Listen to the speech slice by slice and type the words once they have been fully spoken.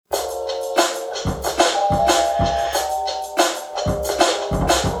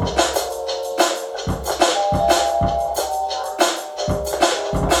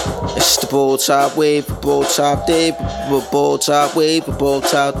Bull Top Wave, Bull Top Dave, Bull Top Wave, Bull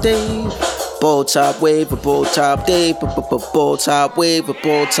Top Dave. Bull Top Wave, Bull Top Dave, Bull Top Wave,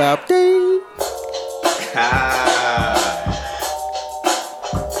 Bull Top Dave.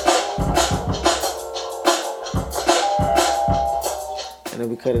 And then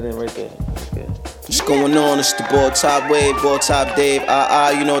we cut it in right there. Okay. What's going on? It's the Bull Top Wave, Bull Top Dave.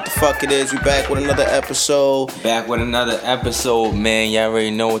 You know what the fuck it is. We back with another episode. Man. Y'all already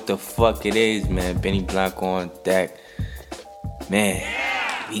know what the fuck it is, man. Benny Blanco on deck. Man,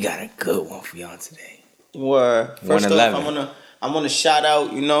 we got a good one for y'all today. Word. First off, I'm gonna shout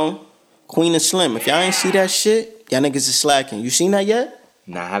out, Queen and Slim. If y'all ain't see that shit, y'all niggas is slacking. You seen that yet?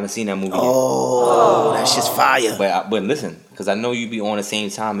 Nah, I haven't seen that movie yet. Oh, that shit's fire. But listen, because I know you be on the same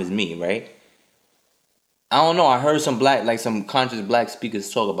time as me, right? I don't know. I heard some conscious black speakers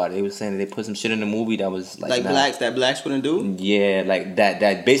talk about it. They were saying that they put some shit in the movie that was blacks wouldn't do? Yeah, like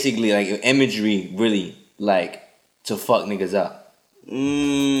that basically like imagery really like to fuck niggas up.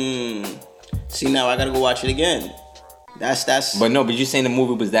 See, now I gotta go watch it again. That's. But you saying the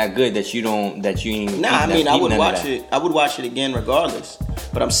movie was that good that you ain't. Nah, I mean I would watch it. I would watch it again regardless.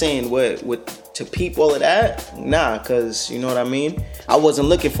 But I'm saying to peep all of that, nah, cause you know what I mean. I wasn't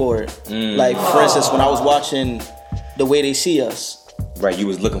looking for it. Like for instance, when I was watching The Way They See Us. Right, you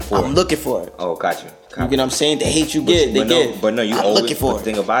was looking for it. I'm looking for it. Oh, gotcha. You get what I'm saying? The hate you get, they get. But no, I'm looking for it. The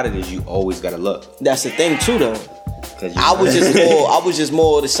thing about it is you always gotta look. That's the thing too, though. I was just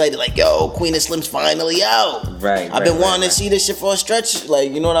more excited, like, yo, Queen and Slim's finally out. Right. I've been wanting to see this shit for a stretch,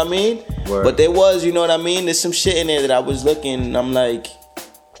 like, you know what I mean? Word. But there was, you know what I mean? There's some shit in there that I was looking, and I'm like,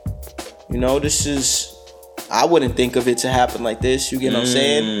 I wouldn't think of it to happen like this. You get what I'm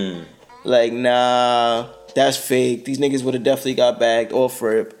saying? Like, nah, that's fake. These niggas would have definitely got bagged off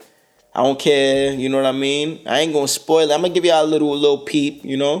rip. I don't care, you know what I mean? I ain't gonna spoil it. I'm gonna give y'all a little peep,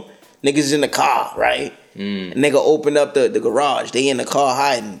 Niggas in the car, right? Nigga open up the garage. They in the car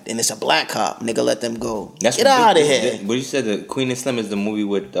hiding, and it's a black cop. Nigga let them go. Get out of here. But you said the Queen and Slim is the movie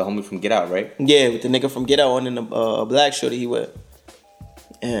with the homie from Get Out, right? Yeah, with the nigga from Get Out on in the black shorty he with.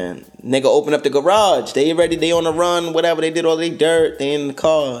 And nigga open up the garage. They ready. They on the run. Whatever they did, all they dirt. They in the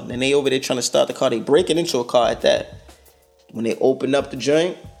car. And they over there trying to start the car. They breaking into a car at that. When they open up the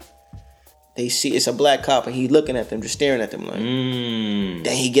joint, they see it's a black cop and he looking at them, just staring at them like.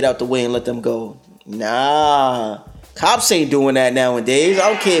 Then he get out the way and let them go. Nah, cops ain't doing that nowadays.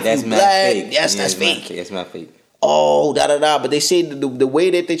 I don't care if you black. Fake. Yes, that's fake. That's not fake. Oh, But they say the way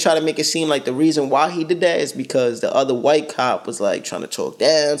that they try to make it seem like the reason why he did that is because the other white cop was like trying to talk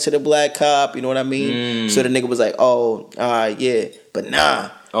down to the black cop. You know what I mean? So the nigga was like, oh, yeah. But nah.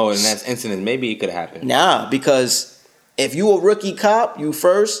 Oh, and that's incident. Maybe it could happen. Nah, because if you a rookie cop, you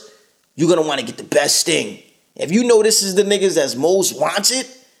gonna want to get the best sting. If you know this is the niggas that's most wanted,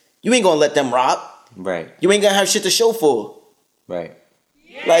 you ain't gonna let them rob. Right. You ain't gonna have shit to show for. Right.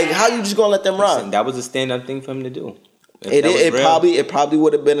 Like, how you just gonna let them rob? That was a stand-up thing for him to do. It probably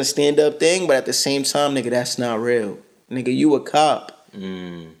would have been a stand-up thing, but at the same time, nigga, that's not real. Nigga, you a cop.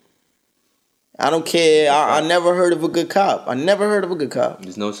 I don't care. I never heard of a good cop.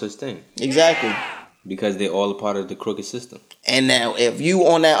 There's no such thing. Exactly. Because they're all a part of the crooked system. And now, if you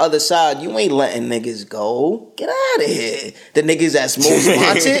on that other side, you ain't letting niggas go. Get out of here. The niggas that's most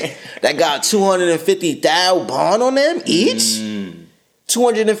wanted, that got 250,000 bond on them each.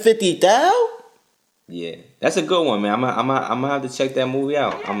 250,000. Yeah, that's a good one, man. I'm gonna have to check that movie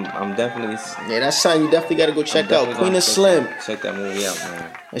out. I'm definitely. Yeah, that's something you definitely gotta go check out. Queen and Slim. Check that movie out,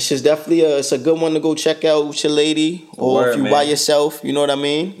 man. It's just definitely it's a good one to go check out with your lady, or if you by yourself. You know what I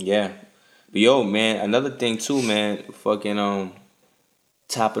mean? Yeah. But yo, man, another thing too, man. Fucking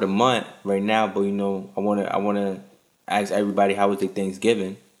top of the month right now, but I wanna ask everybody how was their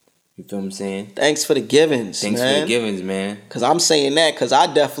Thanksgiving. You feel what I'm saying? Thanks for the givings, Thanks man. for the givings, man. Cause I'm saying that because I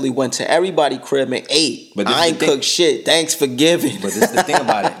definitely went to everybody's crib and ate. But I ain't cooked shit. Thanks for giving. But this is the thing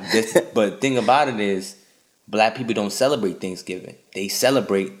about it. But the thing about it is, black people don't celebrate Thanksgiving. They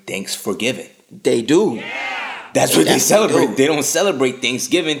celebrate thanks for giving. They do. That's what they celebrate. They don't celebrate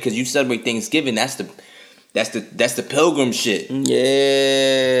Thanksgiving because you celebrate Thanksgiving. That's the pilgrim shit.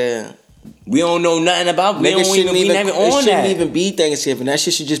 Yeah. We don't know nothing about. It shouldn't even be Thanksgiving. That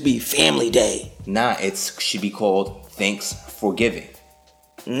shit should just be Family Day. Nah, it should be called Thanks for Giving.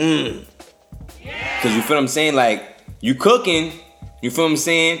 Cause you feel what I'm saying? Like you cooking, you feel what I'm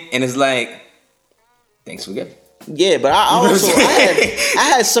saying? And it's like, thanks for giving. Yeah, but I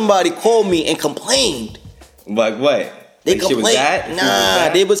had somebody call me and complained. Like what? They complained.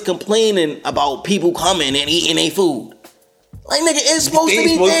 They was complaining about people coming and eating their food. Like, nigga, it's supposed to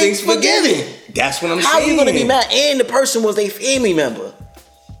be thanks for giving. That's what I'm saying. How you gonna be mad? And the person was their family member.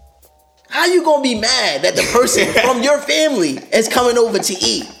 How you gonna be mad that the person from your family is coming over to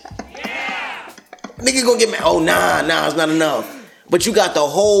eat? Nigga gonna get mad. Oh, nah, it's not enough. But you got the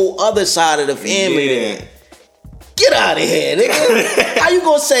whole other side of the family there. Get out of here, nigga. How you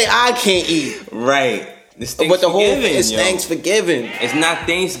gonna say I can't eat? Right. It's but the whole it's thanks for giving. It's not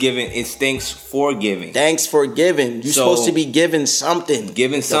Thanksgiving, it's thanks for giving. Thanks for giving. You're supposed to be giving something.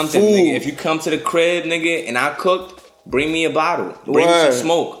 Giving something, nigga. If you come to the crib, nigga, and I cooked, bring me a bottle. Bring me some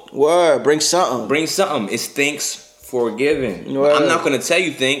smoke. Word. Bring something. Bring something. It's thanks for giving. I'm not gonna tell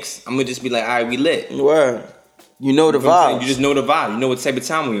you thanks. I'm gonna just be like, all right, we lit. Word. You know the vibe. You just know the vibe. You know what type of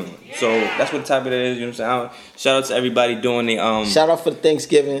time we on. So that's what type of it is. You know what I'm saying? Shout out to everybody doing the Shout out for the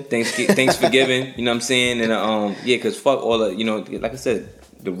Thanksgiving. Thanks for giving. You know what I'm saying? And yeah, cause fuck all the, you know, like I said,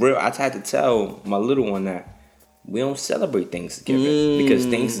 the real. I had to tell my little one that we don't celebrate Thanksgiving because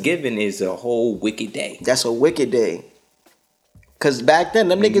Thanksgiving is a whole wicked day. That's a wicked day. Cause back then,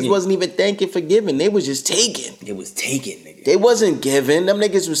 them niggas wasn't even thanking for giving. They was just taking. It was taking, nigga. They wasn't giving. Them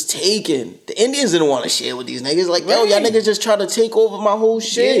niggas was taking. The Indians didn't want to share with these niggas. Like, yo, y'all niggas just try to take over my whole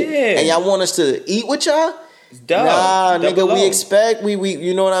shit. Yeah. And y'all want us to eat with y'all? Nah, nigga, we expect, we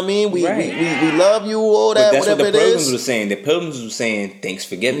you know what I mean? We love you, all that, whatever it is. That's what the Pilgrims were saying. The Pilgrims were saying, thanks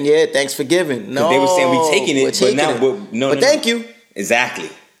for giving. Yeah, thanks for giving. No, they were saying we taking it, but now no. Thank you. Exactly.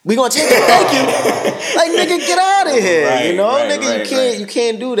 We gonna take it. Thank you. Like, nigga, get out of here. Right, you know, nigga, you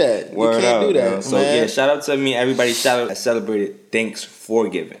can't do that. Word you can't up, do that. Man. So yeah, shout out to me, everybody. Shout out. I celebrated thanks for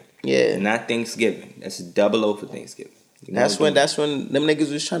giving. Yeah, not Thanksgiving. That's a double O for Thanksgiving. You know that's when them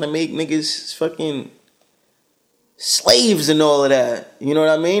niggas was trying to make niggas fucking slaves and all of that. You know what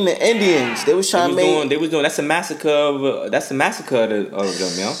I mean? The Indians, they was trying to make. They was doing. That's a massacre of. That's a massacre of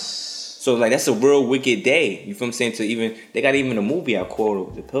them, yo. So like that's a real wicked day. You feel what I'm saying? To even they got even a movie out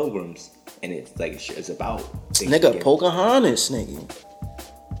called The Pilgrims, and it's like it's about nigga Pocahontas, nigga.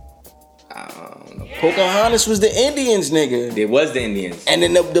 I don't know. Pocahontas was the Indians, nigga. It was the Indians, and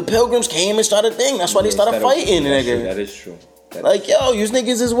then the Pilgrims came and started thing. That's why they started fighting, nigga. That is true. Like, yo, you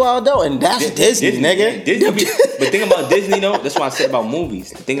niggas is wild out, and that's Disney, nigga. Disney, but think about Disney though. That's why I said about movies.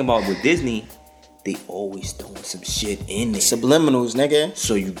 The thing about with Disney. They always throwing some shit in there. Subliminals, nigga.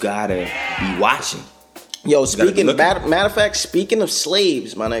 So you gotta be watching. Yo, matter of fact, speaking of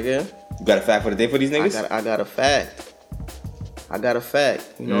slaves, my nigga. You got a fact for the day for these niggas? I got a fact.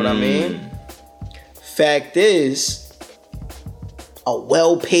 You know what I mean? Fact is, a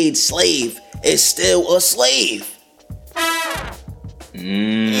well-paid slave is still a slave.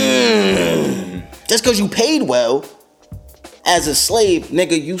 Just because you paid well, as a slave,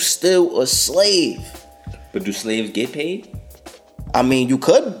 nigga, you still a slave. But do slaves get paid? I mean, you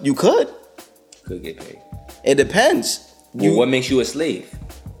could. Could get paid. It depends. Well, what makes you a slave?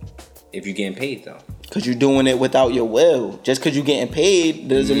 If you're getting paid, though. Because you're doing it without your will. Just because you're getting paid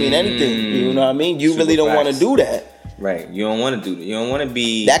doesn't mean anything. You know what I mean? You really don't want to do that. Right. You don't want to do that. You don't want to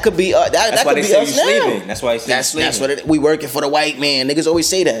be... That could be that could be us now. Slaving. That's why I say slaving. That's what we working for the white man. Niggas always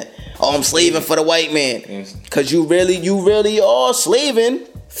say that. Oh, I'm slaving for the white man. Because you really are slaving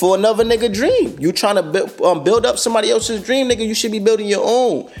for another nigga dream. You trying to build up somebody else's dream, nigga. You should be building your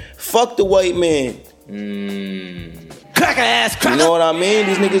own. Fuck the white man. Cracker ass cracker. You know what I mean?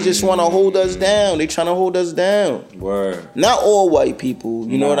 These niggas just want to hold us down. They trying to hold us down. Word. Not all white people.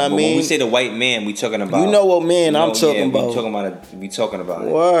 You know what I mean? When we say the white man, we talking about. You know what man I'm talking about. We talking about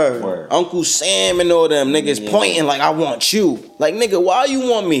it. Word. Uncle Sam and all them niggas pointing like I want you. Like, nigga, why you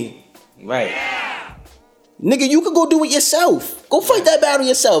want me? Right. Nigga, you could go do it yourself. Go fight that battle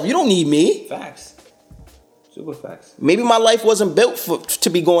yourself. You don't need me. Facts. Super facts. Maybe my life wasn't built to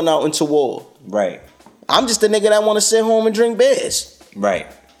be going out into war. Right. I'm just a nigga that want to sit home and drink beers. Right.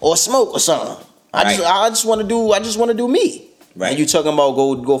 Or smoke or something. I just want to do me. Right. And you talking about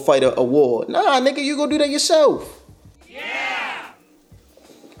go fight a war. Nah, nigga, you go do that yourself. Yeah.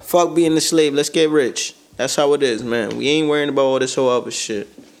 Fuck being a slave. Let's get rich. That's how it is, man. We ain't worrying about all this whole other shit.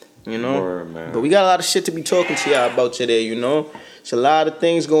 You know? Word, man. But we got a lot of shit to be talking to y'all about today, you know? It's a lot of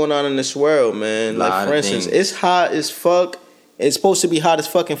things going on in this world, man. Like, for instance, it's hot as fuck. It's supposed to be hot as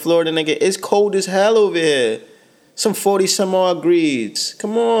fuck in Florida, nigga. It's cold as hell over here. Some 40-some odd degrees.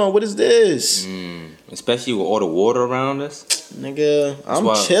 Come on, what is this? Especially with all the water around us. Nigga,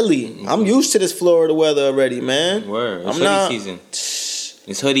 I'm chilly. I'm used to this Florida weather already, man. Word. It's hoodie season.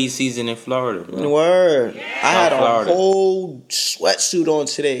 It's hoodie season in Florida, bro. Word. I had a whole sweatsuit on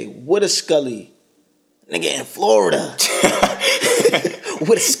today with a Scully. Nigga, in Florida. With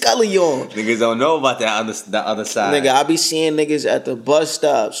with a Scully on. Niggas don't know about the other side. Nigga, I be seeing niggas at the bus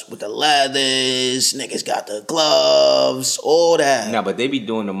stops with the leathers. Niggas got the gloves, all that. Nah, but they be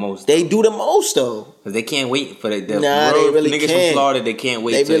doing the most. They do the most though. Cause they can't wait for the They really niggas can't. from Florida. They can't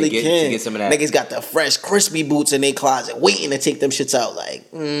wait They to really get can. to get some of that. Niggas got the fresh, crispy boots in their closet, waiting to take them shits out. Like,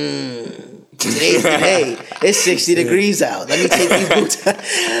 today's the day. It's 60 degrees out. Let me take these boots.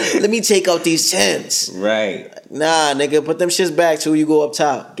 Let me take out these tents. Right. Nah, nigga, put them shits back till you go up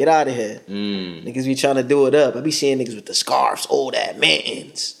top. Get out of here. Niggas be trying to do it up. I be seeing niggas with the scarves, all that,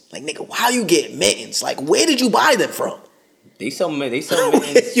 mittens. Like, nigga, how you get mittens? Like, where did you buy them from? They sell mittens.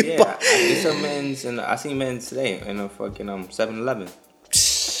 Yeah, they sell mittens, and I seen mittens today in a fucking 7-Eleven.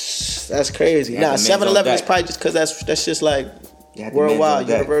 That's crazy. Nah, 7-Eleven is probably just because that's just like worldwide,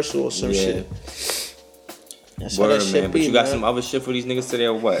 universal or some shit. That's Word, how that shit man. be, But you got man. some other shit for these niggas today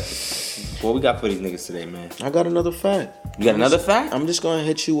or what? What we got for these niggas today, man? I got another fact. You got another fact? I'm just gonna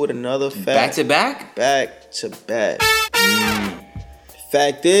hit you with another fact. Back to back? Back to back.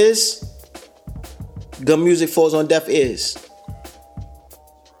 Fact is, good music falls on deaf ears.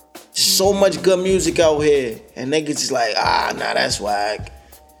 So much good music out here, and niggas just like, nah, that's whack.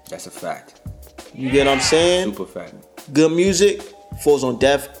 That's a fact. You get what I'm saying? Super fact. Good music falls on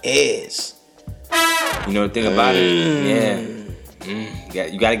deaf ears. You know the thing about it? Yeah.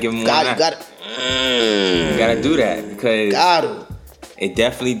 You gotta give them one. You gotta do that because gotta. It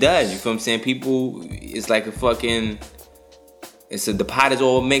definitely does. You feel what I'm saying? People, it's like a fucking, the pot is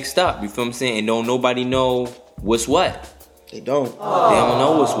all mixed up. You feel what I'm saying? And don't nobody know what's what. They don't. They don't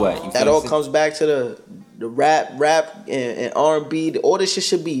know what's what. You feel That what all I'm saying? comes back to the rap and R&B. All this shit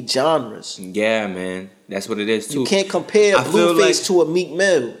should be genres. Yeah, man. That's what it is too. You can't compare Blueface to a Meek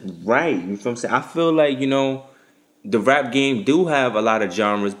Mill. Right. You feel what I'm saying? I feel like, the rap game do have a lot of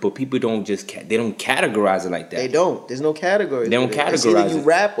genres, but people don't they don't categorize it like that. They don't. There's no category. They don't It's categorize either you it.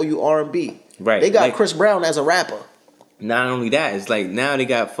 rap or you R&B. Right. They got Like- Chris Brown as a rapper. Not only that, it's like now they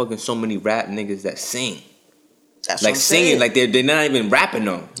got fucking so many rap niggas that sing. That's Like what I'm singing, saying. like they're not even rapping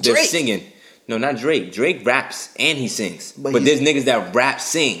though. They're Drake. singing. No, not Drake. Drake raps and he sings. But But there's niggas that rap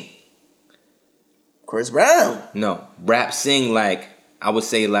sing. Chris Brown. No, rap sing like I would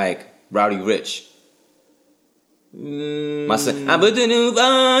say like Rowdy Rich. My son, I put the new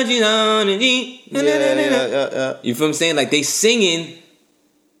version on the G. Yeah. You feel what I'm saying? Like they singing.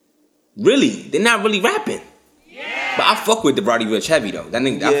 Really, they're not really rapping. But I fuck with the Rowdy Rich heavy though. That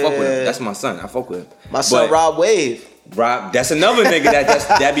nigga, I fuck with him. That's my son. I fuck with him. My son Rob Wave. Rob, that's another nigga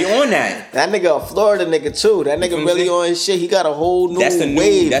that be on that. That nigga a Florida nigga too. That nigga really on his shit. He got a whole new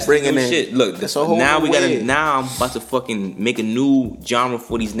wave That's bringing the new in. shit. Look, That's a whole new I'm wave. about to fucking make a new genre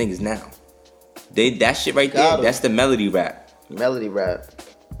for these niggas now. That shit right Got there, 'em. that's the melody rap. Melody rap.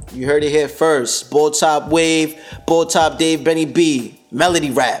 You heard it here first. Bull Top Wave, Bull Top Dave, Benny B.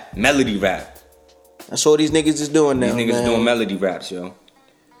 Melody rap. Melody rap. That's all these niggas is doing now. These niggas man. doing melody raps, yo.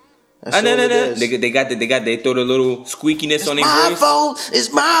 That's all it is. They throw the little squeakiness on their My voice. fault.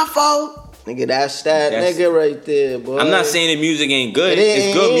 It's my fault. Nigga, that's nigga right there, boy. I'm not saying the music ain't good. It's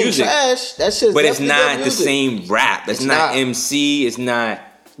ain't good music. Trash. That shit's But it's definitely not good the music. same rap. It's not MC. It's not.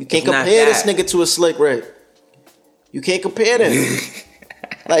 You can't it's not compare this that. nigga to a Slick Rick. You can't compare them.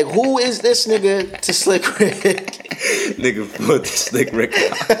 Like, who is this nigga to Slick Rick? Nigga put the Slick Rick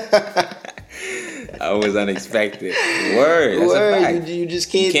out. I was unexpected. Word. That's a fact. You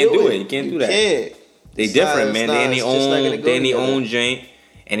just can't, You can't do it. it. You can't do that. Can't. They It's different, not- man. it's They in not- their it's just not own. gonna go They in their together. own joint,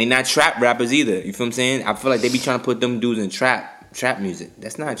 and they not trap rappers either. You feel what I'm saying? I feel like they be trying to put them dudes in trap music.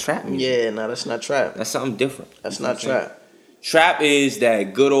 That's not trap music. Yeah, no, that's not trap. That's something different. That's You know not what I'm saying? trap. Trap is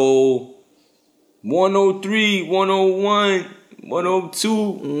that good old 103, 101,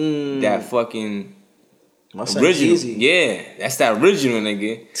 102. That fucking My son original. Jeezy. Yeah, that's that original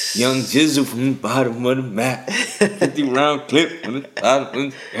nigga. Young Jizzle from the bottom of the map. 50 round clip from the bottom of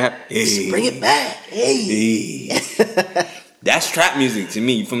the map. Hey. Bring it back. Hey. Hey. That's trap music to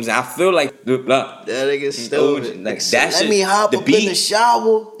me. You feel what I'm saying? I feel like the That nigga stupid. like Nigga, that let shit, me hop the up in the beat.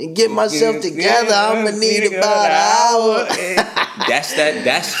 shower and get myself together. I'ma need about an hour. That's trap music.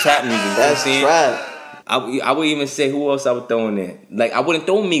 You know what I'm That's saying? trap. I would even say who else I would throw in there. Like I wouldn't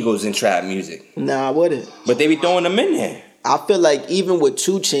throw Migos in trap music, Nah, I wouldn't. but they be throwing them in there. I feel like even with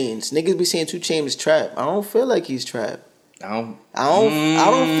 2 Chainz, niggas be saying 2 Chainz is trap. I don't feel like he's trap. I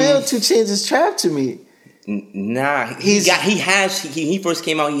don't feel 2 Chainz is trap to me. Nah, he first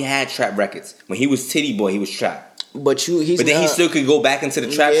came out. He had trap records when he was Titty Boy. He was trap, But then he still could go back into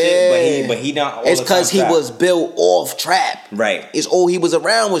the trap shit. But he not. All it's the time because he trap. was built off trap. Right. It's all he was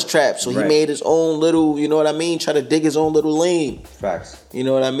around was trap. So he Right. made his own little, you know what I mean? Try to dig his own little lane. Facts. You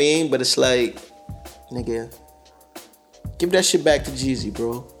know what I mean? But it's like, nigga, Give that shit back to Jeezy,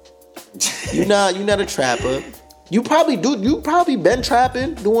 bro. You not a trapper. You probably been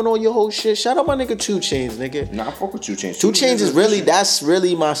trapping, doing all your whole shit. Shout out my nigga 2 Chainz, nigga. Nah, I fuck with 2 Chainz. 2 Chainz is really, that's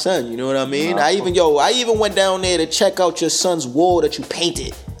really my son. You know what I mean? Nah, I even went down there to check out your son's wall that you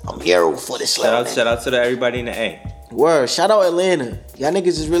painted. I'm here for this. Shout out to everybody in the A. Word. Shout out Atlanta. Y'all niggas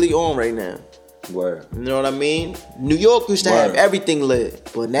is really on right now. Word. You know what I mean? New York used to have everything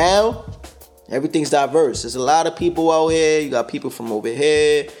lit, but now everything's diverse. There's a lot of people out here. You got people from over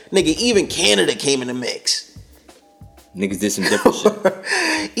here. Nigga, even Canada came in the mix. Niggas did some different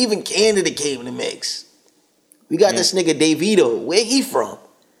shit. Even Canada came in the mix. We got this nigga Davido. Where he from?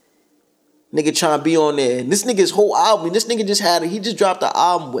 Nigga trying to be on there. And this nigga's whole album, this nigga just dropped an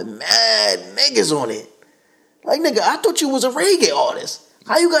album with mad niggas on it. Like, nigga, I thought you was a reggae artist.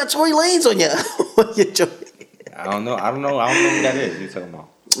 How you got Tory Lanez on your joint? I don't know who that is. You talking about?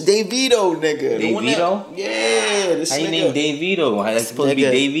 Davido, nigga. Davido? Yeah, this How you nigga. name Davido? That's supposed to be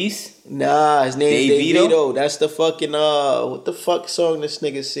Davies? Nah, his name is Davido. That's the fucking, what the fuck song this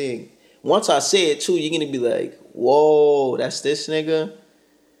nigga sing? Once I say it too, you're gonna be like, whoa, that's this nigga?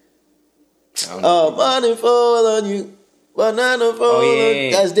 Money fall on you. Banana fall on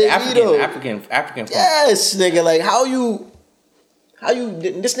you. That's Davido. African. Yes, nigga. Like, how you,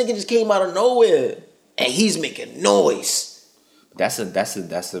 this nigga just came out of nowhere and he's making noise. That's a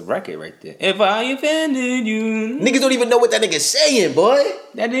record right there. If I offended you, niggas don't even know what that nigga's saying, boy.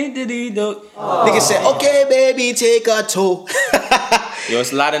 Nigga said, "Okay, baby, take a toe." Yo,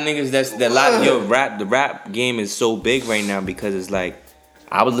 it's a lot of niggas. The rap game is so big right now because it's like,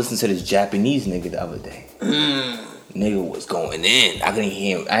 I was listening to this Japanese nigga the other day. Nigga was going in. I couldn't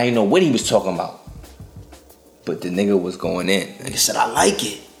hear him. I didn't know what he was talking about, but the nigga was going in. Nigga said, "I like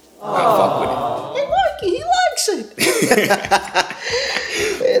it." I fuck with it. He likes it.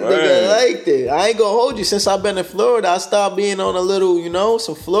 That nigga liked it. I ain't gonna hold you. Since I've been in Florida, I stopped being on a little,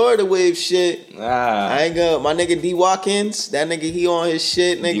 some Florida wave shit. I ain't gonna. My nigga D Watkins, that nigga, he on his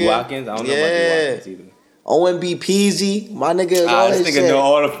shit, nigga. D Watkins? I don't know about D Watkins either. OMB Peasy, my nigga. This nigga know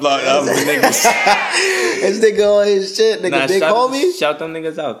all the Florida niggas. This nigga on his shit, nigga. Big homie. Shout them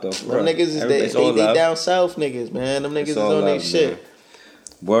niggas out though. Them niggas is they down south niggas, man. Them niggas is on their shit. Man.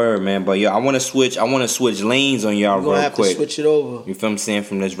 Word, man, but yo, I want to switch lanes on y'all real quick. To switch it over. You feel what I'm saying,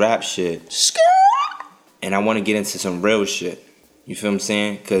 from this rap shit. And I want to get into some real shit. You feel what I'm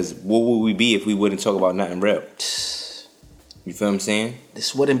saying? Because what would we be if we wouldn't talk about nothing real? You feel what I'm saying?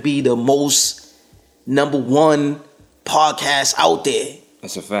 This wouldn't be the most #1 podcast out there.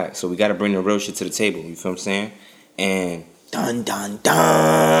 That's a fact. So we got to bring the real shit to the table. You feel what I'm saying? And dun dun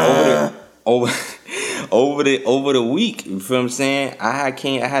dun. Over the week, you feel what I'm saying? I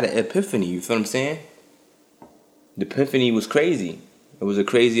had an epiphany, you feel what I'm saying? The epiphany was crazy. It was a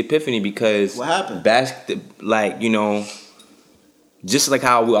crazy epiphany because what happened? Just like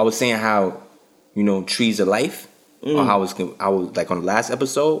how I was saying how, trees are life, or how I was like on the last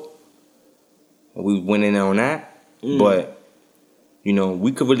episode, we went in on that, but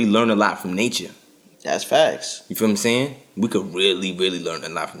we could really learn a lot from nature. That's facts. You feel what I'm saying? We could really, really learn a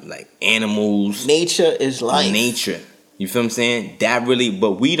lot from like animals. Nature is life. Nature. You feel what I'm saying?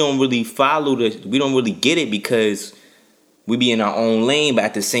 But we don't really follow we don't really get it because we be in our own lane, but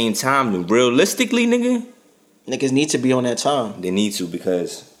at the same time, realistically, niggas need to be on that time. They need to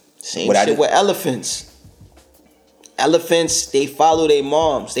because same shit with elephants. Elephants, they follow their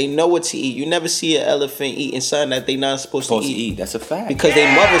moms. They know what to eat. You never see an elephant eating something that they not supposed to eat. That's a fact. Because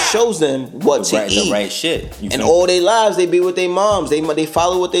their mother shows them what to eat. The right shit. And all their lives, they be with their moms. They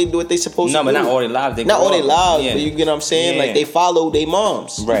follow what they supposed to do. No, but not all their lives. Not all their lives, but you get what I'm saying? Yeah. Like, they follow their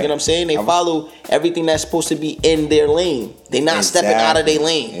moms. Right. You get what I'm saying? They follow everything that's supposed to be in their lane. They not stepping out of their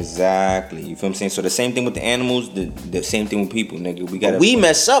lane. Exactly. You feel what I'm saying? So the same thing with the animals, the same thing with people, nigga. We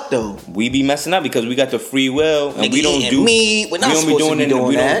mess up, though. We be messing up because we got the free will. And nigga, we don't do... meat. We're not supposed to be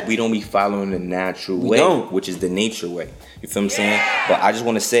doing that. We don't be following the natural way, which is the nature way. You feel what I'm saying? But I just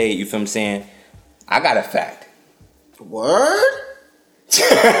want to say, you feel what I'm saying? I got a fact. Word?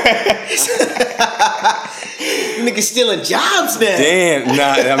 Nigga stealing jobs now. Damn,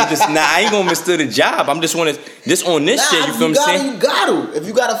 I ain't gonna miss the job. I'm just on this shit, you feel what I'm saying? You got to. If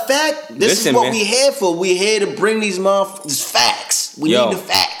you got a fact, this is what we here for. We here to bring these motherfuckers facts. We need the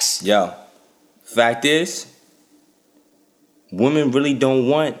facts. Yo, fact is, women really don't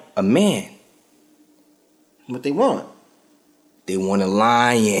want a man. What they want? They want a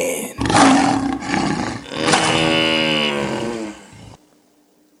lion.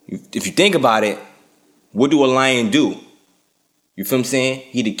 If you think about it, what do a lion do? You feel what I'm saying?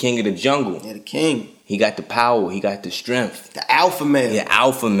 He the king of the jungle. Yeah, the king. He got the power. He got the strength. The alpha male. Yeah,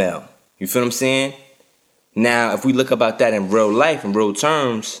 alpha male. You feel what I'm saying? Now, if we look about that in real life, in real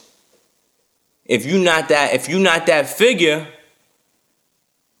terms, if you're not that figure,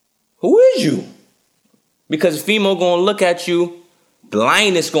 who is you? Because a female gonna look at you,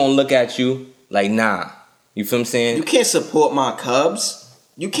 blindness gonna look at you like, nah. You feel what I'm saying? You can't support my cubs.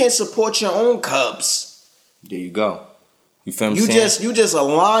 You can't support your own cubs. There you go. You feel what I'm saying? You just a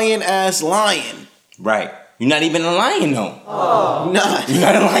lion ass lion. Right. You're not even a lion though. Oh. Nah. You're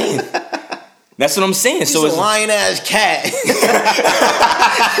not a lion. That's what I'm saying. So it's a lion ass cat. It's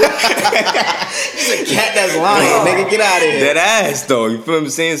a cat that's lying. Nigga, get out of here. That ass though. You feel what I'm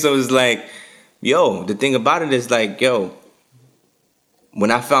saying? So it's like, yo, the thing about it is like, yo,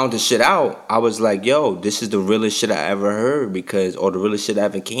 when I found this shit out, I was like, yo, this is the realest shit I ever heard or the realest shit that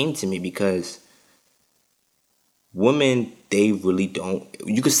ever came to me because women, they really don't.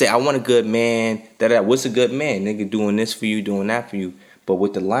 You could say, I want a good man. What's a good man? Nigga doing this for you, doing that for you. But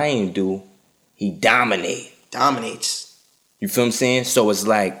what the lion do, he dominates. You feel what I'm saying? So it's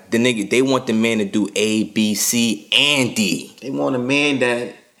like, the nigga, they want the man to do A, B, C, and D. They want a man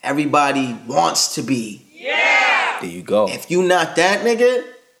that everybody wants to be. Yeah! There you go. If you not that nigga,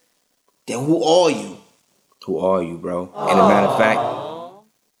 then who are you? Who are you, bro? And a matter of fact,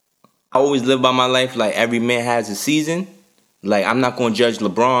 I always live by my life like every man has a season. Like, I'm not going to judge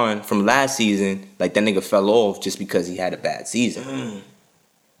LeBron from last season like that nigga fell off just because he had a bad season.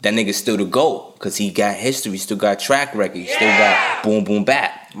 That nigga's still the GOAT because he got history, still got track record, he still got boom, boom,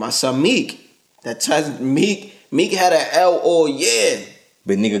 bap. My son Meek. Meek had an L all year.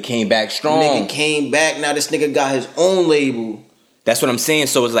 But nigga came back strong. Nigga came back. Now this nigga got his own label. That's what I'm saying.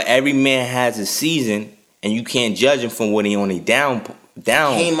 So it's like every man has a season, and you can't judge him from what he on a down.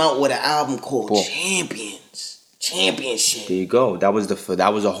 Came out with an album called Championship. There you go. That was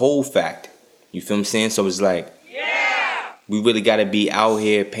a whole fact. You feel what I'm saying? So it's like, we really got to be out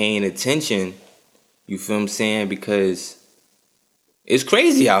here paying attention. You feel what I'm saying? Because it's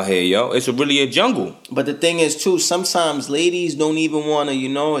crazy out here, yo. It's really a jungle. But the thing is, too, sometimes ladies don't even want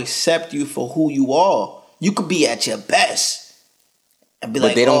to, accept you for who you are. You could be at your best. And be but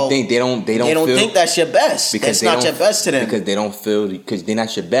like, they don't think that's your best. Because that's not your best to them. Because they don't feel, because they're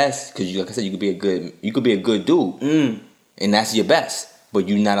not your best. Because like I said, you could be a good dude. And that's your best. But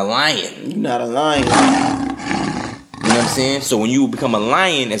you're not a lion. You're not a lion. You know what I'm saying? So when you become a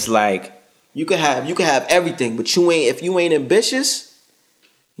lion, it's like, you could have everything, but if you ain't ambitious,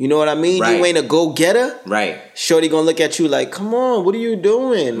 you know what I mean? Right. You ain't a go-getter. Right. Shorty gonna look at you like, come on, what are you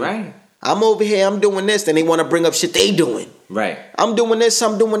doing? Right. I'm over here, I'm doing this. Then they want to bring up shit they doing. Right. I'm doing this,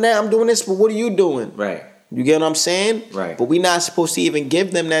 I'm doing that, I'm doing this, but what are you doing? Right. You get what I'm saying? Right. But we not supposed to even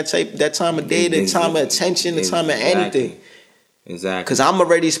give them that time of day, the time of attention, the time of anything. Exactly. Because I'm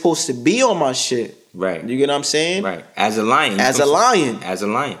already supposed to be on my shit. Right. You get what I'm saying? Right. As a lion. As a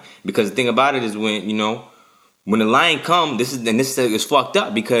lion. Because the thing about it is when the lion come, this is fucked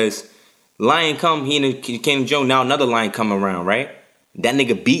up because lion come, he in the King Joe, now another lion come around, right? That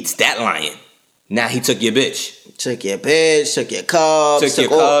nigga beats that lion. Now he took your bitch. Took your bitch, took your cubs,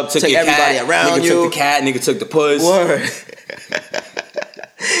 took your everybody cat, around nigga you. Took the cat, nigga took the puss. Word.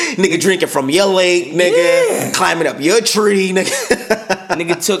 Nigga drinking from your lake, nigga. Climbing up your tree, nigga.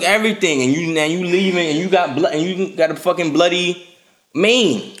 Nigga took everything, and you leaving, and you got blood, and you got a fucking bloody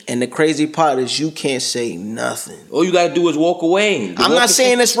mane. And the crazy part is you can't say nothing. All you gotta do is walk away. I'm not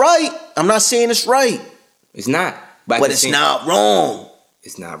saying it's right. It's not. But it's not wrong.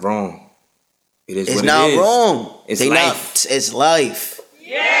 It's not wrong. It is. It's not wrong. It's life. It's life.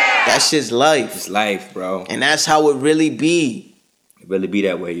 Yeah. That shit's life. It's life, bro. And that's how it really be. It really be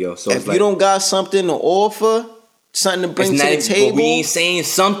that way, yo. So if you don't got something to offer, something to bring to the table. But we ain't saying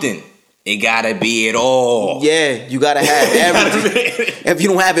something. It gotta be it all. Yeah, you gotta have everything. If you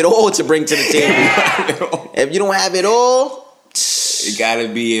don't have it all to bring to the table. If you don't have it all, it gotta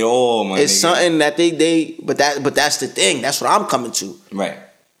be it all, man. It's something that but that's the thing. That's what I'm coming to. Right.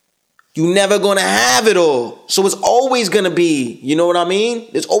 You never gonna have it all. So it's always gonna be, you know what I mean?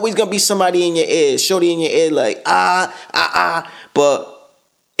 There's always gonna be somebody in your ear, shorty in your ear, like, But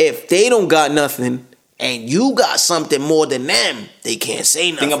if they don't got nothing and you got something more than them, they can't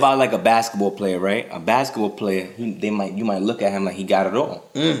say nothing. Think about like a basketball player, right? A basketball player, you might look at him like he got it all.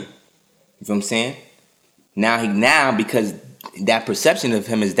 You feel what I'm saying? Now because that perception of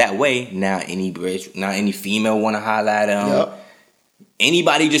him is that way, now any female wanna highlight him. Yep.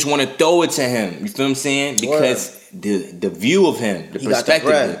 Anybody just want to throw it to him. You feel what I'm saying? Because the view of him, the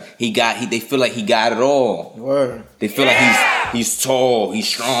perspective, they feel like he got it all. Word. They feel like he's tall, he's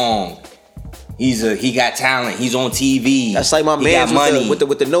strong, he got talent, he's on TV. That's like my man with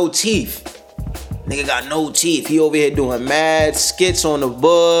the no teeth. Nigga got no teeth. He over here doing mad skits on the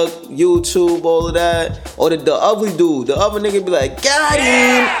book, YouTube, all of that. Or the ugly dude. The other nigga be like, got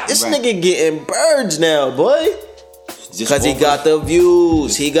him. This nigga getting birds now, boy. Because he got the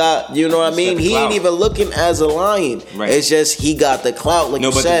views. He got, you know what I mean? He ain't even looking as a lion. Right. It's just he got the clout, like you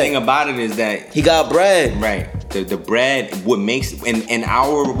said. No, but the thing about it is that he got bread. Right. The bread, what makes, in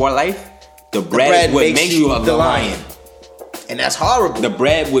our life, the bread is what makes you the lion. And that's horrible. The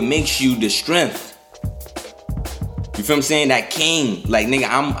bread what makes you the strength. You feel what I'm saying? That king. Like, nigga,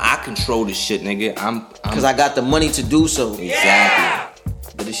 I control this shit, nigga. Because I got the money to do so. Exactly.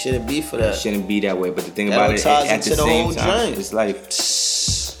 But it shouldn't be for that. It shouldn't be that way. But the thing about it, at the same time, it's life.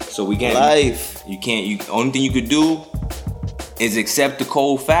 So we can't. Life. You can't. Only thing you could do is accept the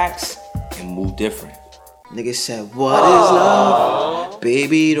cold facts and move different. Nigga said, "What is love?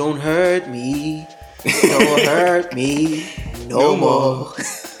 Baby, don't hurt me. Don't hurt me no more."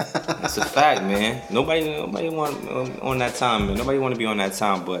 That's a fact, man. Nobody want on that time, man. Nobody want to be on that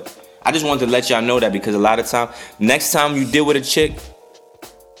time. But I just wanted to let y'all know that because a lot of time, next time you deal with a chick.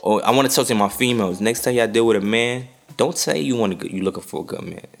 Or I want to talk to my females. Next time y'all deal with a man, don't say you looking for a good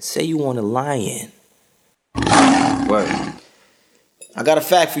man. Say you want a lion. Word. I got a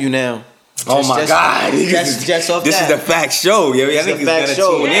fact for you now. Oh my God! Just off this that. is the fact show, yo. Y'all niggas gotta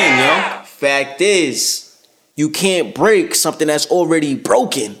tune in, yo. Fact is, you can't break something that's already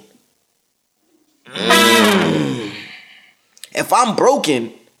broken. If I'm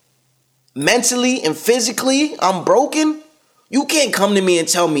broken, mentally and physically, I'm broken. You can't come to me and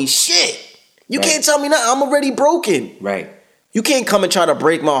tell me shit. You can't tell me nothing. I'm already broken. Right. You can't come and try to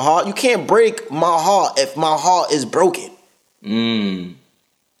break my heart. You can't break my heart if my heart is broken.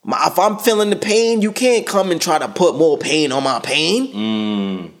 If I'm feeling the pain, you can't come and try to put more pain on my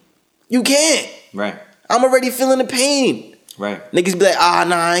pain. You can't. Right. I'm already feeling the pain. Right. Niggas be like,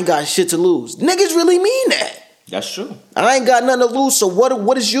 nah, I ain't got shit to lose. Niggas really mean that. That's true. I ain't got nothing to lose, so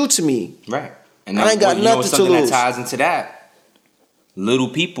what is you to me? Right. And I ain't got nothing to lose. That ties into that. Little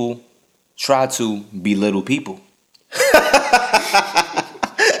people try to be little people.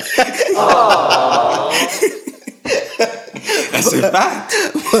 That's a fact.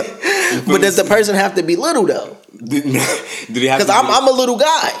 But does the person have to be little though? Do they have? Because I'm a little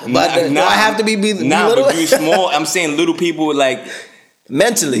guy, but do I have to be little? But you small. I'm saying little people like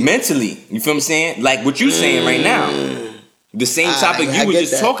mentally. You feel what I'm saying? Like what you saying right now. The same topic you were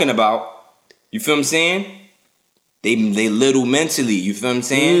just talking about. You feel what I'm saying? They little mentally, you feel what I'm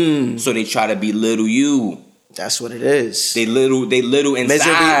saying? So they try to be little you. That's what it is. They little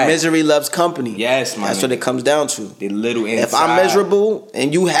inside. Misery loves company. Yes, man. That's what it comes down to. They little inside. If I'm miserable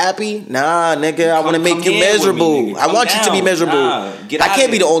and you happy, nah, nigga, I want to make you miserable. I want you to be miserable. I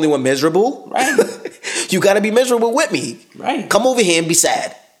can't be the only one miserable. Right. You got to be miserable with me. Right. Come over here and be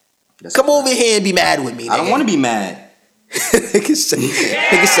sad. Come over here and be mad with me. I don't want to be mad. Nigga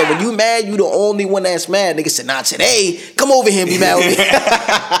said, when you mad, you the only one that's mad. Nigga said, not today. Come over here and be mad with me.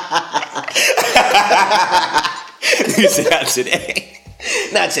 Nigga said, not today.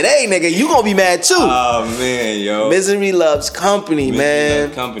 Not today, nigga. You gonna be mad too. Oh man, yo. Misery loves company, man. Misery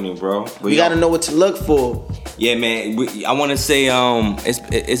loves company, bro. But we gotta know what to look for. Yeah, man. I want to say,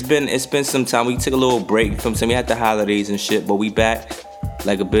 it's been some time. We took a little break from some. We had the holidays and shit, but we back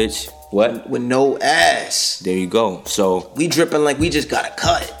like a bitch. What? With no ass. There you go. So we dripping like we just got a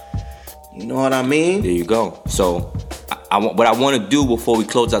cut. You know what I mean? There you go. So what I want to do before we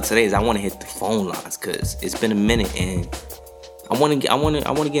close out today is I want to hit the phone lines because it's been a minute and I want to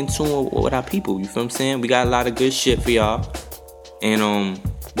get in tune with our people. You feel what I'm saying? We got a lot of good shit for y'all. And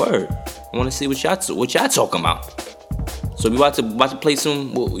word. I want to see what y'all talking about. So we about to play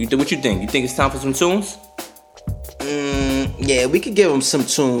some. What you think? You think it's time for some tunes? Yeah, we could give them some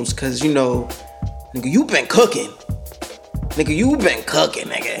tunes, cause you know, nigga, you been cooking. Nigga, you been cooking,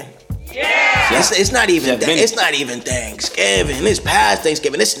 nigga. Yeah. It's not even Thanksgiving. It's past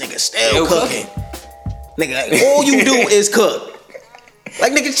Thanksgiving. This nigga still cooking. Nigga, all you do is cook.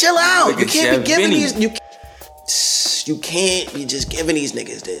 Like, nigga, chill out. You can't be giving these. You can't be just giving these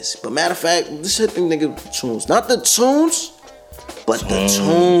niggas this. But matter of fact, this hit the nigga tunes, not the tunes, but the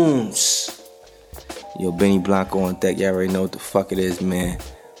tunes. Yo, Benny Blanco on deck. Y'all already know what the fuck it is, man.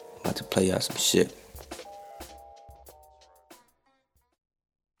 I'm about to play y'all some shit.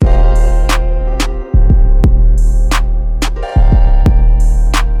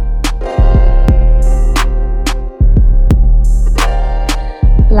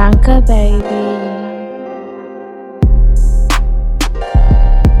 Blanca, baby.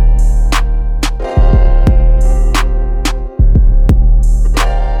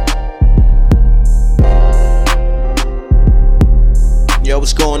 Yo,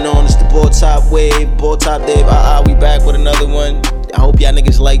 what's going on? It's the Ball Top Wave, Ball Top Dave. We back with another one. I hope y'all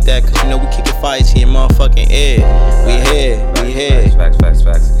niggas like that, cause you know we kicking fights here in motherfucking air. We here.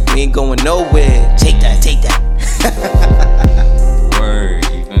 Facts. We ain't going nowhere. Take that. Word, you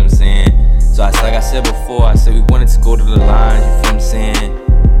feel what I'm saying? So like I said before, I said we wanted to go to the lines, you feel what I'm saying?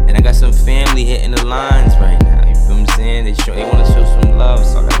 And I got some family hitting the lines right now, you feel what I'm saying? They want to show some love,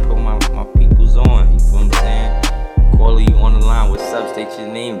 so I gotta put my peoples on, you feel what I'm saying? Calling you on the line, what's up? State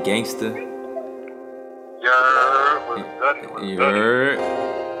your name, gangster. You heard?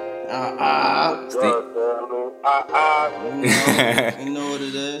 You know what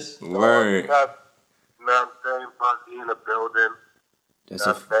it is. Word. You know what I'm saying? Buzzy in the building. That's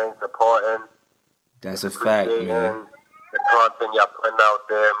you know what I'm saying? Supporting. That's a fact, man. The content y'all putting out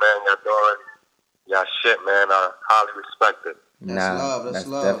there, man. Y'all doing y'all shit, man. I highly respect it. That's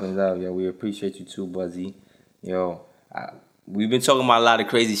love. Definitely love, yo. We appreciate you too, Buzzy. Yo, we've been talking about a lot of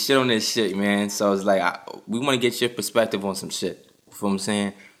crazy shit on this shit, man. So it's like we want to get your perspective on some shit. You feel what I'm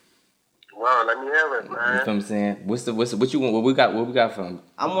saying? Well, let me hear it, man. You feel what I'm saying? What you want? What we got from?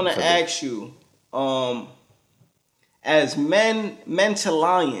 I want to ask you, as men to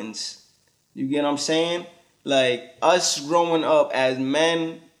lions, you get what I'm saying? Like us growing up as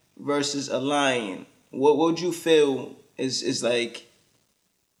men versus a lion, what would you feel is like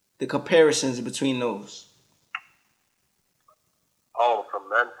the comparisons between those? Oh, from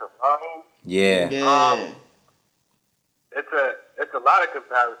men to lions? Yeah. It's a lot of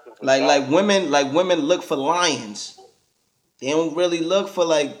comparisons. Like women look for lions. They don't really look for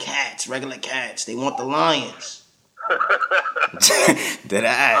like cats, regular cats. They want the lions. That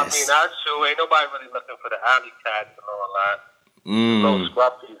ass. I mean, that's true. Ain't nobody really looking for the alley cats and all that. Little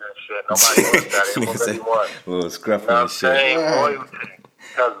scruffies and shit. Nobody wants that. They don't really want. Little scruffy You know what I'm and shit. saying?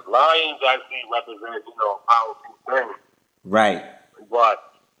 Because lions actually represent, powerful things. Right. But,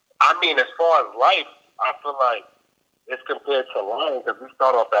 I mean, as far as life, I feel like it's compared to lions because we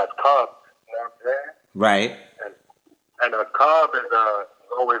start off as cubs. You know what I'm saying? Right. And a cub is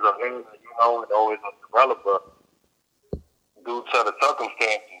always a loser, and always a developer due to the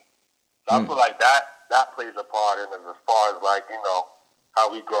circumstances. So I feel like that plays a part in it as far as like,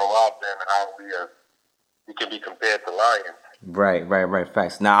 how we grow up and how we can be compared to lions. Right.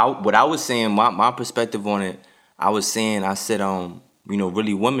 Facts. Now, what I was saying, my perspective on it, I said,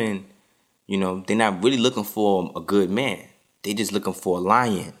 really women, they're not really looking for a good man. They just looking for a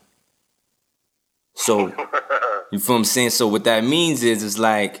lion. So, you feel what I'm saying? So what that means is, it's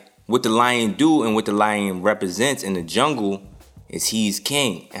like what the lion do and what the lion represents in the jungle is he's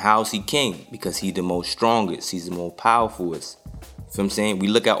king. And how is he king? Because he's the most strongest. He's the most powerfulest. You feel what I'm saying? We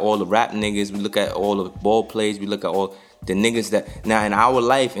look at all the rap niggas. We look at all the ball plays. We look at all the niggas that... Now, in our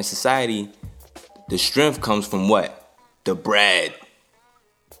life, in society, the strength comes from what? The bread.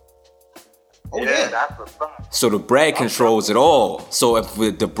 Oh, yeah, that's a fact. So the bread controls it all. So if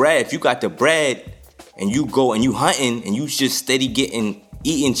you got the bread and you go and you hunting and you just steady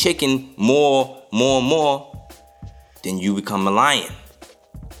eating chicken more and more, then you become a lion.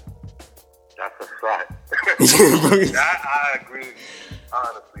 That's a fact. I agree.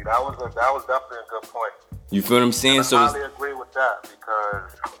 Honestly, that was definitely a good point. You feel what I'm saying? I highly agree with that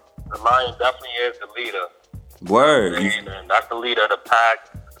because the lion definitely is the leader. Word. And that's the leader of the pack.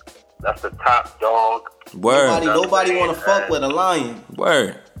 That's the top dog. Word. Nobody want to fuck with a lion.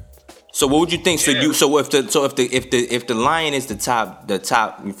 Word. So what would you think? Yeah. So if the lion is the top, you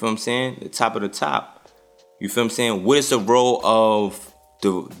feel what I'm saying? The top of the top. You feel what I'm saying? What is the role of a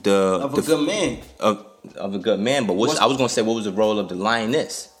good man? Of a good man, but I was gonna say, what was the role of the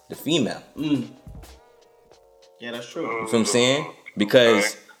lioness, the female? Yeah, that's true. You feel what I'm saying?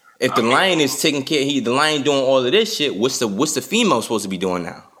 Because if the lion is taking care, the lion doing all of this shit, what's the female supposed to be doing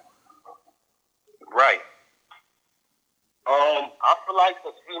now? Right. I feel like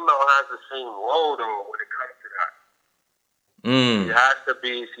the female has the same role though when it comes to that. She has to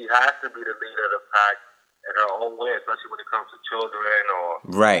be the leader of the pack in her own way, especially when it comes to children or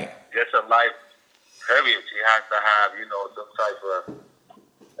just a life. Period. She has to have, some type of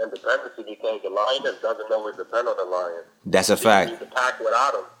independence because the lioness doesn't always depend on the lion. That's a fact. She needs to pack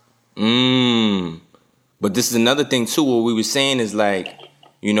without him. But this is another thing too. What we were saying is like,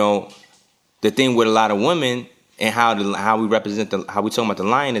 the thing with a lot of women and how we represent how we talking about the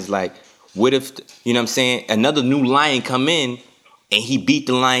lion is like, what if what I'm saying, another new lion come in and he beat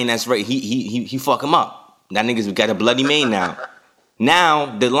the lion that's right. He fuck him up. That nigga's got a bloody mane now.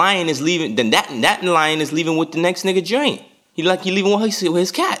 Now the lion is leaving. Then that lion is leaving with the next nigga joint. He leaving with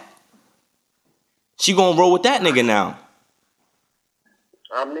his cat. She gonna roll with that nigga now.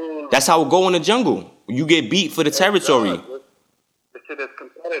 I mean, that's how it go in the jungle. You get beat for the territory. The shit is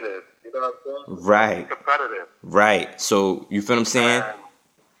competitive. You know what I'm saying? Right. It's competitive. Right. So you feel what I'm saying? And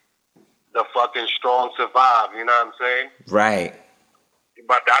the fucking strong survive. You know what I'm saying? Right.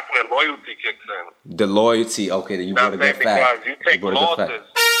 But that's when loyalty kicks in. The loyalty. Okay, then you brought a good fact. Because you take losses.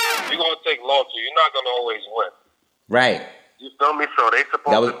 You're gonna take losses. You're not gonna always win. Right. You feel me? So they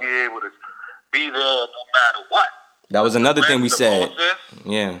supposed to be able to be there no matter what. That was another thing we said.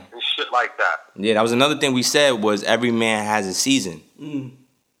 Yeah. And shit like that. Yeah, that was another thing we said was every man has a season.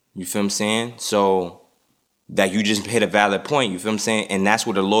 You feel what I'm saying? So that you just hit a valid point. You feel what I'm saying? And that's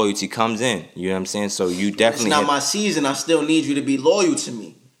where the loyalty comes in. You know what I'm saying? So you definitely. It's not my season. I still need you to be loyal to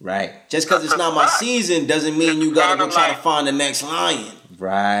me. Right. Just because it's not my season doesn't mean you gotta go try to find the next lion.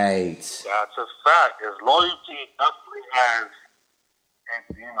 Right. That's a fact. His loyalty definitely has,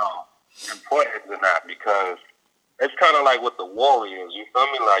 importance in that because it's kind of like with the Warriors. You feel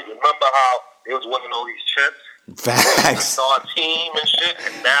me? Like, you remember how they was winning all these chips? Facts. Star team and shit,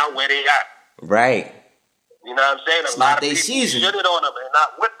 and now where they at? Right. You know what I'm saying? It's a lot not of they people season. shitted on them and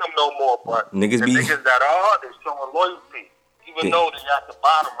not with them no more, but niggas the be niggas that are, they're showing loyalty. Even though they're at the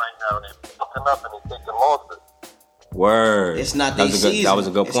bottom right now, they're fucking up and they're taking losses. Word. It's not their season. That was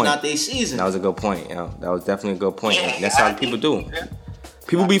a good point. It's not their season. That was a good point. Yeah, that was definitely a good point. Yeah, that's how people do.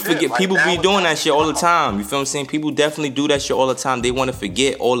 People be people be doing that shit all the time. You feel what I'm saying? People definitely do that shit all the time. They want to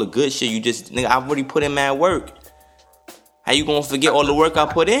forget all the good shit. You just, nigga, I've already put in mad work. How you gonna forget all the work I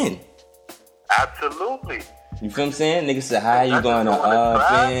put in? Absolutely. You feel what I'm saying? Nigga said, how you gonna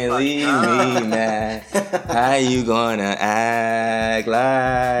up and leave me, man? How you gonna act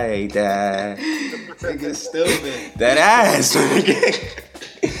like that? Nigga stupid. That ass.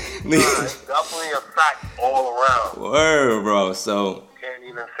 It's definitely a fact all around. Word, bro. So Can't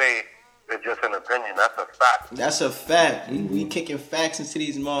even say it's just an opinion. That's a fact. That's a fact. We kicking facts into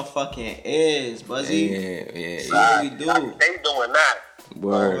these motherfucking ears, Buzzy. Yeah. That's what we do. They doing that.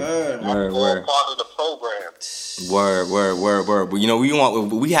 Word. All part of the program. Word. But you know,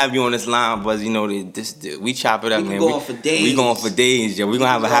 we have you on this line, but you know, we chop it up, man. We going for days. We going for days, yo. We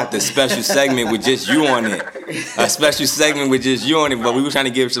gonna have a special segment with just you on it. A special segment with just you on it, but we were trying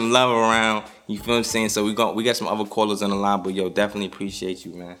to give some love around. You feel what I'm saying? So we got some other callers on the line, but yo, definitely appreciate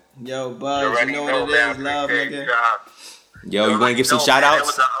you, man. Yo, Buzz, you know what it is, love, nigga. Yo, you wanna give some shout outs? It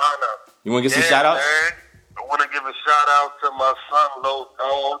was an honor. You wanna give some shout outs? Man. I want to give a shout out to my son, Lil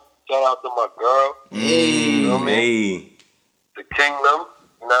Dawn. Shout out to my girl. You know me? Hey. The kingdom.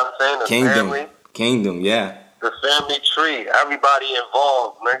 You know what I'm saying? The family. Kingdom, yeah. The family tree. Everybody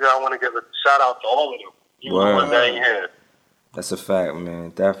involved. Nigga, I want to give a shout out to all of them. You Word. know ain't here. That's a fact, man.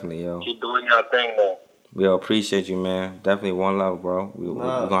 Definitely, yo. Keep doing your thing, man. We all appreciate you, man. Definitely one love, bro. We're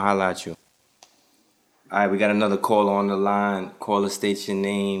going to highlight you. All right, we got another caller on the line. Caller, state your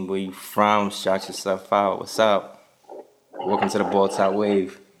name, where you from, shout yourself out. What's up? Welcome to the Ball Top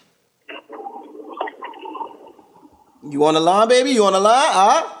Wave. You on the line, baby? You on the line?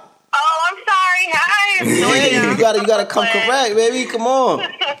 Oh, I'm sorry. Hi. Yeah, you gotta come correct, baby. Come on.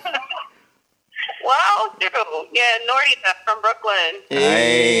 Well, dude. Yeah, Norita from Brooklyn.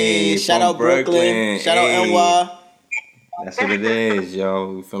 Hey, shout out Brooklyn. Shout out NY. That's what it is,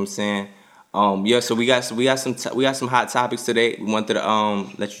 yo. You feel what I'm saying? Yeah, so we got some hot topics today. We wanted to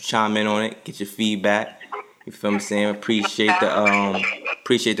let you chime in on it, get your feedback. You feel what I'm saying? Appreciate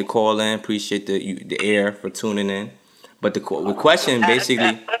the call in, appreciate the air for tuning in. But the question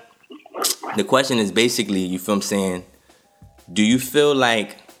is basically, you feel what I'm saying? Do you feel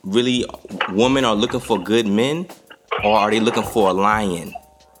like really women are looking for good men, or are they looking for a lion?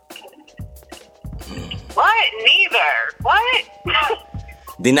 What? Neither. What?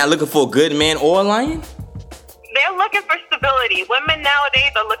 They're not looking for a good man or a lion? They're looking for stability. Women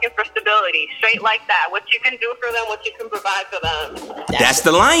nowadays are looking for stability. Straight like that. What you can do for them, what you can provide for them. That's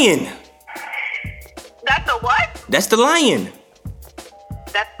the lion. That's a what? That's the lion.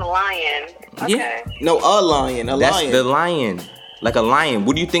 That's the lion. Okay. Yeah. No, a lion. That's the lion. Like a lion.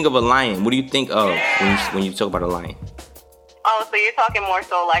 What do you think of a lion? What do you think of when you talk about a lion? Oh, so you're talking more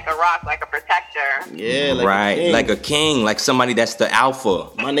so like a rock, like a protector. Yeah, like right, a king. like a king, like somebody that's the alpha.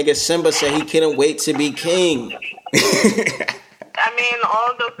 My nigga Simba said he couldn't wait to be king. I mean,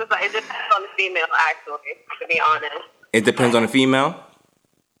 all of those, it depends on the female, actually, to be honest. It depends on the female?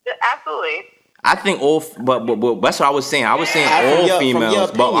 Absolutely. I think but that's what I was saying. I was saying all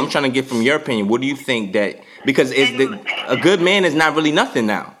females, but I'm trying to get from your opinion. What do you think that, because a good man is not really nothing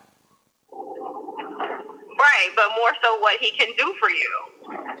now. Right, but more so what he can do for you.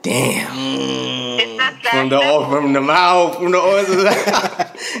 Damn. It's just that from the mouth, from the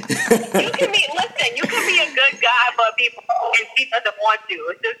you can be a good guy, but he doesn't want you.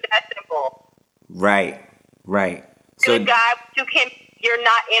 It's just that simple. Right. good guy, you're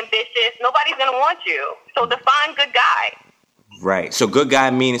not ambitious. Nobody's gonna want you. So define good guy. Right. So good guy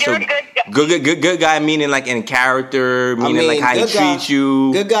meaning You're so a good guy. good guy meaning like in character, meaning like how he treats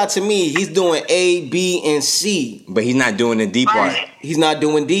you. Good guy to me, he's doing A, B, and C. But he's not doing the D part. He's not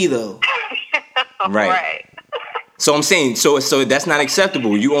doing D though. Right. So I'm saying, so that's not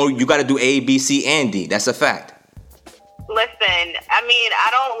acceptable. You got to do A, B, C, and D. That's a fact. Listen, I mean, I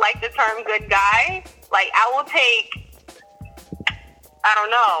don't like the term good guy. Like, I will take, I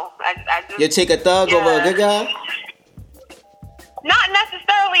don't know. I just, You take a thug over a good guy? Not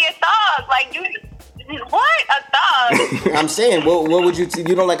necessarily a thug. Like, what? A thug? I'm saying, what would you?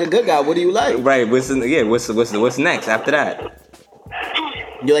 You don't like a good guy. What do you like? Right. What's next after that?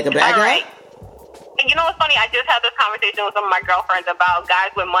 You like a bad guy? Right. You know what's funny? I just had this conversation with some of my girlfriends about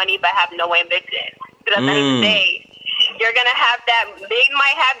guys with money but have no ambition. Because at the end of the day, you're gonna have that. They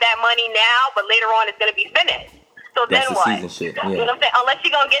might have that money now, but later on it's gonna be finished. So That's then the what? season shit, yeah. You know what I'm saying? Unless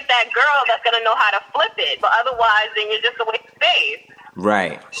you're gonna get that girl that's gonna know how to flip it, but otherwise, then you're just a waste of space.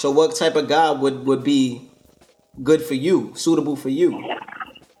 Right. So what type of guy would be good for you, suitable for you,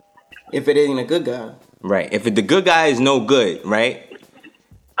 if it ain't a good guy? Right. If the good guy is no good, right?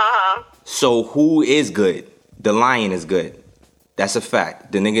 So who is good? The lion is good. That's a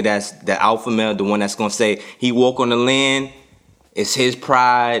fact. The nigga that's the alpha male, the one that's gonna say he walk on the land, it's his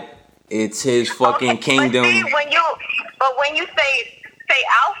pride, it's his fucking kingdom. But when you say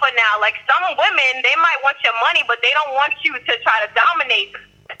alpha now, like some women, they might want your money, but they don't want you to try to dominate.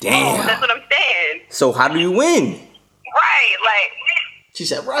 Damn. That's what I'm saying. So how do you win? Right, like. She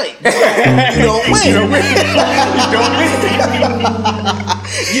said, right. You don't win.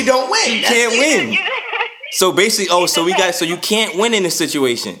 You don't win. You can't win. So basically, so you can't win in this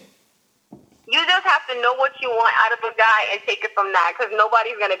situation. You just have to know what you want out of a guy and take it from that, because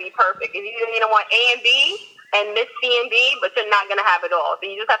nobody's going to be perfect. If you don't want A and B and miss C and D, but you're not going to have it all. So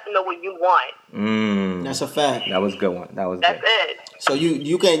you just have to know what you want. That's a fact. That was a good one. That's it. So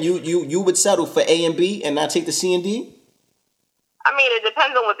you would settle for A and B and not take the C and D? I mean, it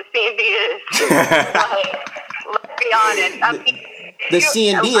depends on what the C and D is. Let's be honest. I mean, the C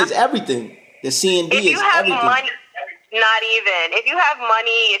and D is everything. The C and D is everything. If you have money, not even. If you have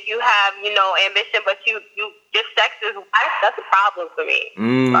money, if you have, ambition, but your sex is wife, that's a problem for me.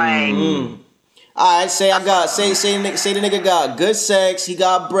 Like, all right, say the nigga got good sex, he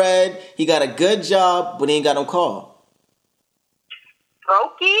got bread, he got a good job, but he ain't got no car.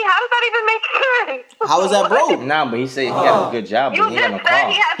 Brokey? How does that even make sense? How is that broke? Nah, but he said he got a good job, but he ain't got no car.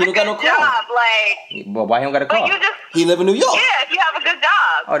 He has a good job, like. But why he don't got a car? He live in New York. Yeah, if you have a good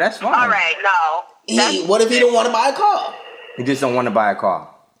job. Oh, that's fine. All right, no. What if he don't want to buy a car? He just don't want to buy a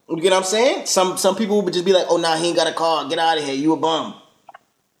car. You get what I'm saying? Some people would just be like, oh, nah, he ain't got a car. Get out of here. You a bum.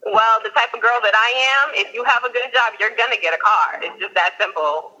 Well, the type of girl that I am, if you have a good job, you're going to get a car. It's just that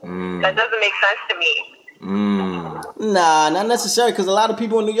simple. That doesn't make sense to me. Nah, not necessarily, because a lot of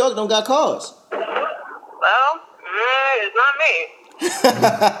people in New York don't got cars. Well, it's not me.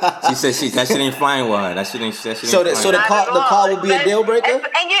 She said that shit ain't flying with her. That shit ain't So the car would be a deal breaker? And you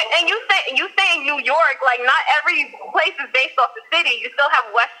say in New York, like not every place is based off the city. You still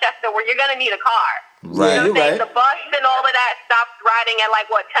have Westchester where you're gonna need a car. Right, you're right. The bus and all of that stops riding at like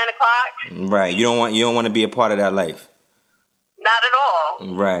 10 o'clock. Right. You don't want to be a part of that life. Not at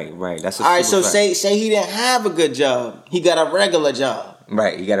all. Right. That's a all right. So fact. say he didn't have a good job. He got a regular job.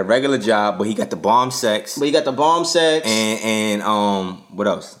 Right. He got a regular job, but he got the bomb sex. And what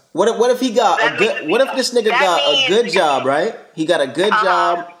else? What if he got a good? What if this nigga got a good job? Right. He got a good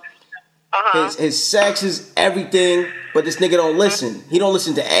job. His sex is everything, but this nigga don't listen. He don't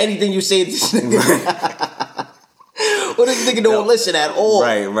listen to anything you say to this nigga. Well, this nigga don't listen at all.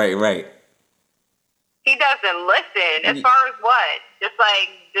 Right. He doesn't listen. As far as what? Just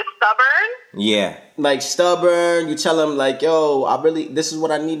stubborn? Yeah. Like stubborn. You tell him like, yo, this is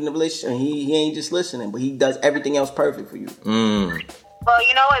what I need in a relationship. And he ain't just listening, but he does everything else perfect for you. Well,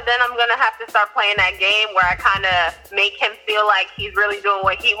 you know what? Then I'm gonna have to start playing that game where I kind of make him feel like he's really doing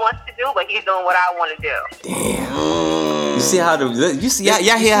what he wants to do, but he's doing what I want to do. Damn. You see how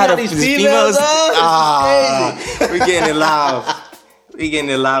y'all hear how these females? We getting it live. We getting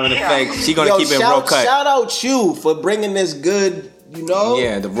it live in effect. She gonna keep it raw cut. Shout out you for bringing this good,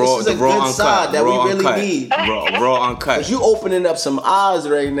 Yeah, the raw uncut side that raw we really uncut. need. Raw uncut. Cause you opening up some eyes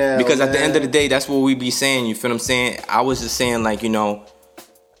right now. Because at the end of the day, that's what we be saying. You feel what I'm saying? I was just saying, like, you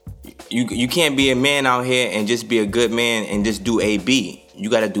can't be a man out here and just be a good man and just do A, B. You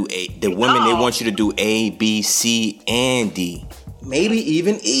gotta do A. The women, they want you to do A, B, C, and D. Maybe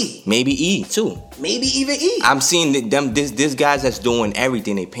even E. Maybe E too. Maybe even E. I'm seeing this guys that's doing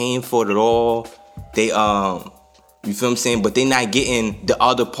everything. They paying for it all. They You feel what I'm saying? But they not getting the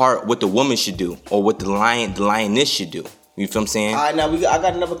other part, what the woman should do, or what the lioness should do. You feel what I'm saying? All right, now I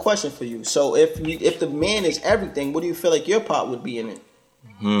got another question for you. So if the man is everything, what do you feel like your part would be in it?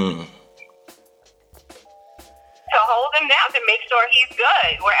 To hold him down, to make sure he's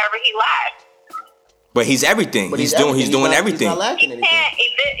good wherever he lacks. But he's everything. But he's doing everything. He's not lacking anything.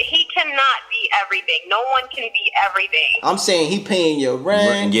 He cannot be everything. No one can be everything. I'm saying he paying your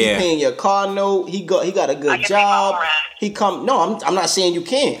rent. Yeah. He paying your car note. He got a good job. I'm not saying you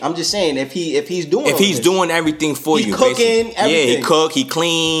can't. I'm just saying if he's doing everything for you, he's cooking everything. Yeah, he cook. He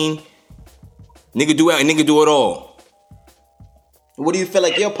clean. Nigga do it all. What do you feel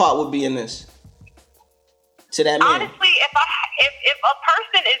like your part would be in this? To that man. Honestly, if a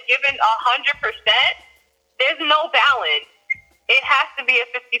person is given 100%, there's no balance. It has to be a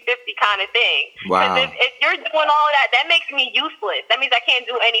 50-50 kind of thing. Wow. Because if you're doing all that makes me useless. That means I can't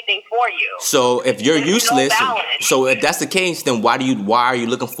do anything for you. So if you're There's useless, no balance. so if that's the case, then why are you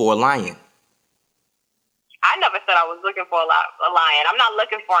looking for a lion? I never said I was looking for a lion. I'm not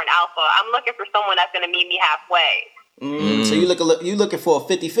looking for an alpha. I'm looking for someone that's going to meet me halfway. So you looking for a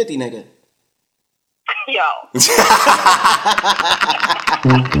 50-50 nigga? Yo.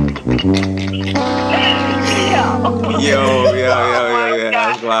 Yo.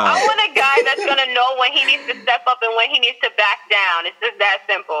 That's wild. I want a guy that's gonna know when he needs to step up and when he needs to back down. It's just that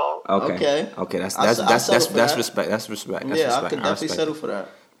simple. Okay. That's respect. That's respect. I could definitely settle for that.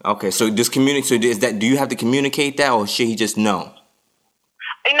 Okay, so just communicate. So is that? Do you have to communicate that, or should he just know?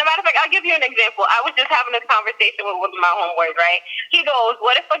 No matter of fact, I'll give you an example. I was just having a conversation with one of my homeboys, right? He goes,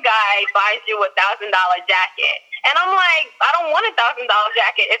 what if a guy buys you a $1,000 jacket? And I'm like, I don't want a $1,000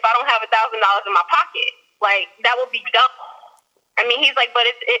 jacket if I don't have $1,000 in my pocket. Like, that would be dumb. I mean, he's like, but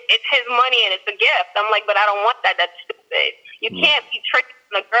it's his money and it's a gift. I'm like, but I don't want that. That's stupid. You can't be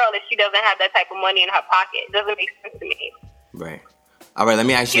tricking a girl if she doesn't have that type of money in her pocket. It doesn't make sense to me. Right. All right, let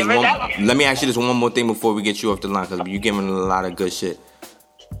me ask you this one more thing before we get you off the line, because you're giving a lot of good shit.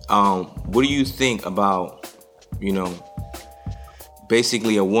 What do you think about,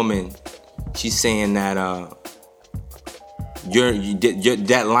 basically a woman, she's saying that you're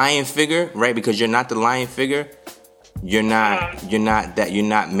that lion figure, right? Because you're not the lion figure, you're not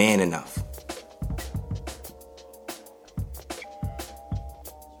man enough.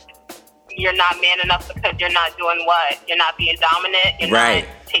 You're not man enough because you're not doing what? You're not being dominant. You're not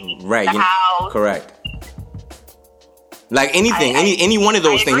taking the house. Correct. Like anything, any one of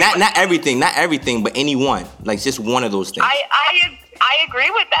those things. Not everything, but any one. Like just one of those things. I agree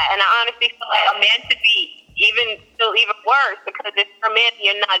with that, and I honestly feel like a man should be even worse, because if you're a man,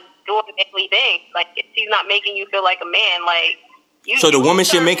 you're not doing anything. Like she's not making you feel like a man. Like so the woman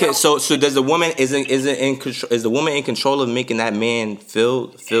should make it. So does the woman is the woman in control of making that man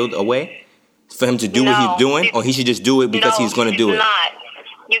feel away for him to do what he's doing, or he should just do it because he's going to do it? Not.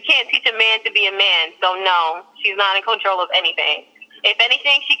 You can't teach a man to be a man, so no, she's not in control of anything. If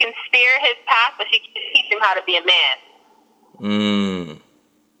anything, she can steer his path, but she can't teach him how to be a man.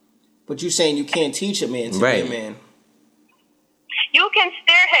 But you're saying you can't teach a man to be a man. You can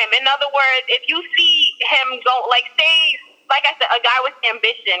steer him. In other words, if you see him go, like I said, a guy with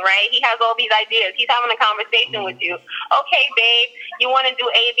ambition, right? He has all these ideas. He's having a conversation with you. Okay, babe, you want to do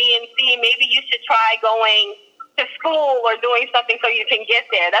A, B, and C. Maybe you should try going to school or doing something so you can get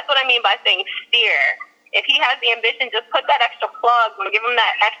there. That's what I mean by saying steer. If he has the ambition, just put that extra plug or give him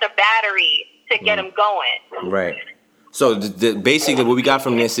that extra battery to get him going. Right. So basically what we got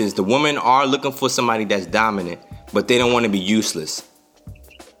from this is the women are looking for somebody that's dominant, but they don't want to be useless.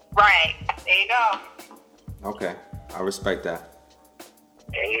 Right. There you go. Okay. I respect that.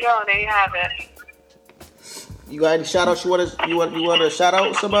 There you go. There you have it. You got any shout outs? You want to shout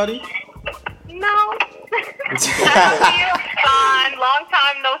out somebody? No. Shout out to you, son. Long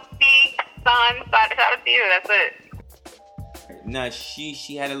time no speak, son. Shout out to you. That's it. Nah,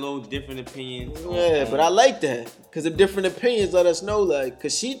 she had a little different opinion. Yeah, but I like that, because the different opinions let us know, like,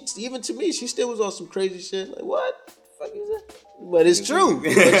 because she, even to me, she still was on some crazy shit. Like, what the fuck is that? But it's true.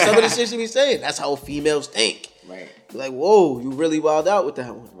 Like, some of the shit she be saying, that's how females think. Right. Like, whoa, you really wild out with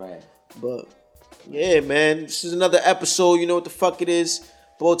that one. Right. But yeah, man, this is another episode. You know what the fuck it is.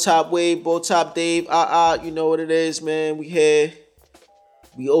 Bow Top Wave, Bow Top Dave. You know what it is, man. We here.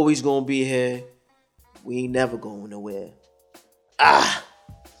 We always gonna be here. We ain't never going nowhere.